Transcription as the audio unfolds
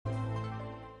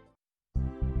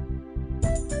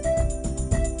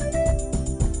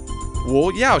我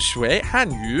要学汉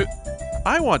语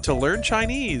I want to learn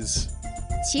Chinese.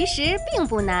 其实并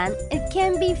不难 It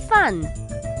can be fun.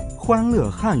 欢乐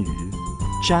汉语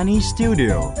Chinese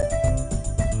Studio.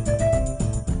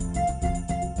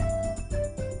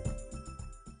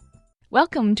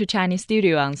 Welcome to Chinese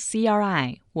Studio on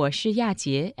CRI. 我是亚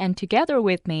杰 and together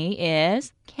with me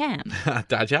is Cam.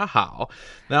 大家好.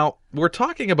 Now, we're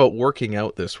talking about working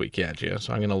out this week, Yajia,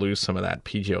 so I'm going to lose some of that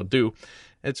PGO-do.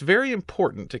 It's very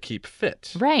important to keep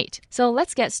fit. Right. So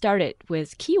let's get started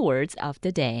with keywords of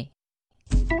the day.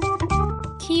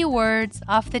 Keywords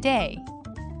of the day.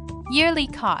 Yearly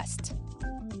cost.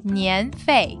 年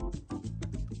费.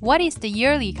 What is the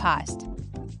yearly cost?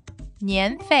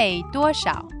 年费多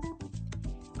少?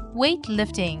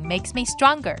 Weightlifting makes me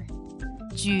stronger.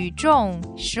 举重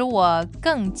使我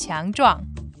更强壮.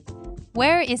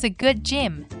 Where is a good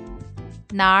gym?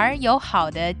 哪儿有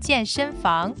好的健身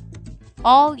房?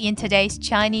 All in today's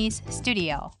Chinese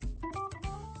studio.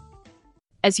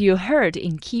 As you heard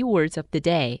in keywords of the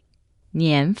day,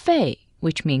 年费,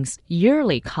 which means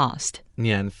yearly cost.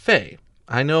 年费.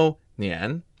 I know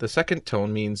年, the second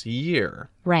tone means year.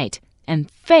 Right. And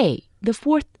费, the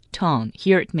fourth tone,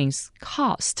 here it means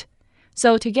cost.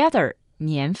 So together,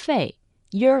 年费,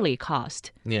 yearly cost.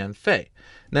 年费.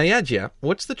 Now, Yajia,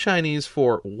 what's the Chinese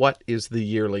for what is the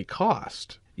yearly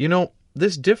cost? You know,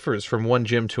 this differs from one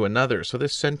gym to another, so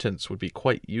this sentence would be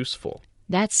quite useful.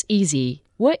 That's easy.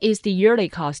 What is the yearly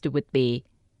cost would be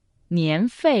年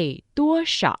费多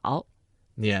少?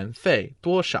年费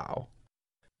多少?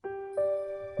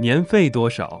年费多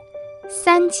少?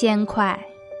 3000块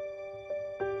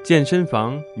健身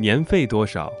房年费多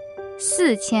少?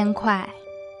 4000块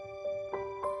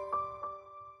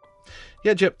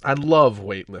Yeah, Jip, I love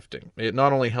weightlifting. It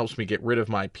not only helps me get rid of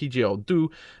my PGO-do,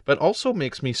 but also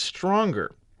makes me stronger.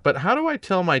 But how do I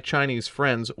tell my Chinese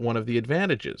friends one of the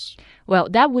advantages? Well,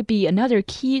 that would be another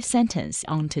key sentence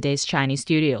on today's Chinese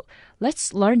Studio.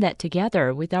 Let's learn that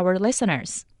together with our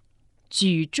listeners.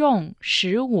 举重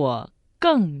使我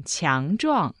更强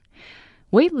壮.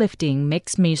 Weightlifting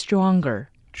makes me stronger.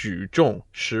 举重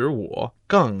使我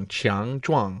更强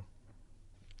壮.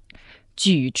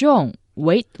 举重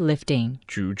weightlifting.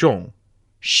 举重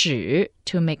使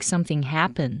to make something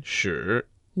happen. 使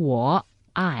我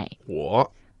I.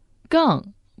 我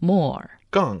更 more.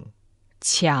 更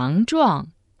强壮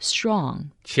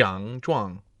strong. 强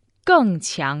壮更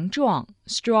强壮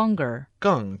stronger.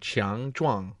 更强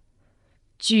壮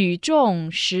举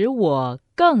重使我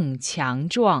更强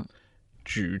壮.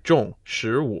 举重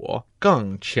使我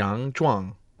更强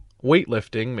壮.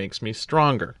 Weightlifting makes me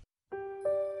stronger.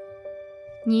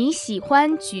 你喜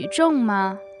欢举重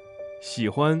吗？喜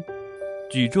欢，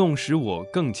举重使我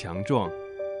更强壮。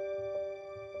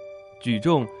举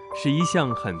重是一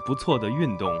项很不错的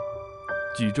运动，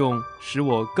举重使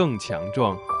我更强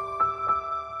壮。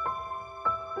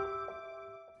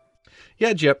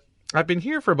Yeah, Jip, I've been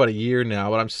here for about a year now,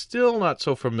 but I'm still not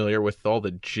so familiar with all the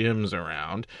gyms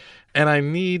around, and I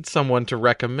need someone to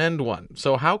recommend one.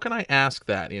 So how can I ask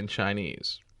that in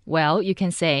Chinese? Well, you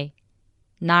can say,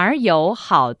 哪儿有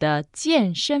好的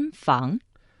健身房?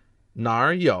哪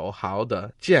儿有好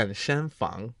的健身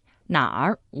房?哪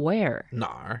儿 where? 哪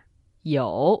儿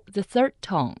有 the third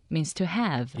tone means to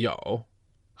have. 有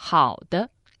好的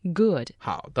good.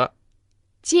 好的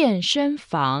健身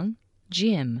房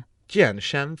gym. 健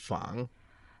身房?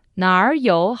哪儿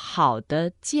有好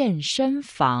的健身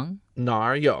房?哪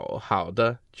儿有好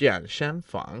的健身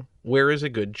房? Where is a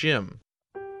good gym?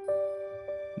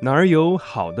 哪儿有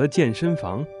好的健身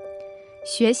房？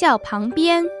学校旁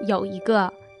边有一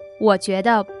个，我觉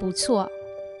得不错。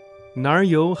哪儿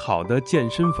有好的健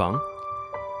身房？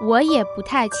我也不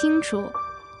太清楚，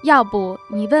要不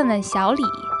你问问小李。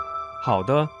好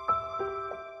的。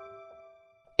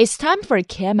It's time for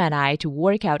Cam and I to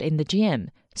work out in the gym,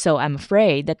 so I'm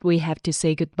afraid that we have to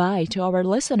say goodbye to our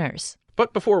listeners.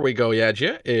 But before we go,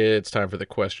 Yajia, it's time for the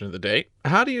question of the day.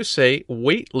 How do you say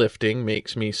weightlifting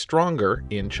makes me stronger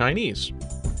in Chinese?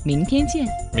 明天见。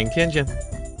明天见。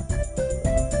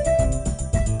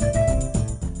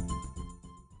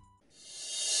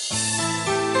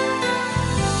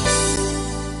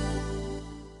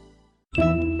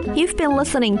You've been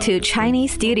listening to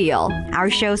Chinese Studio. Our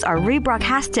shows are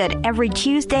rebroadcasted every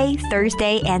Tuesday,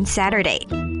 Thursday, and Saturday.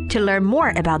 To learn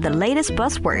more about the latest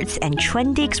buzzwords and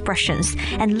trendy expressions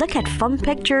and look at fun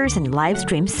pictures and live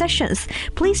stream sessions,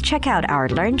 please check out our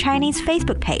Learn Chinese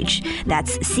Facebook page.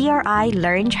 That's CRI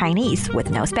Learn Chinese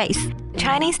with no space.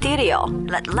 Chinese Studio.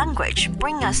 Let language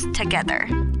bring us together.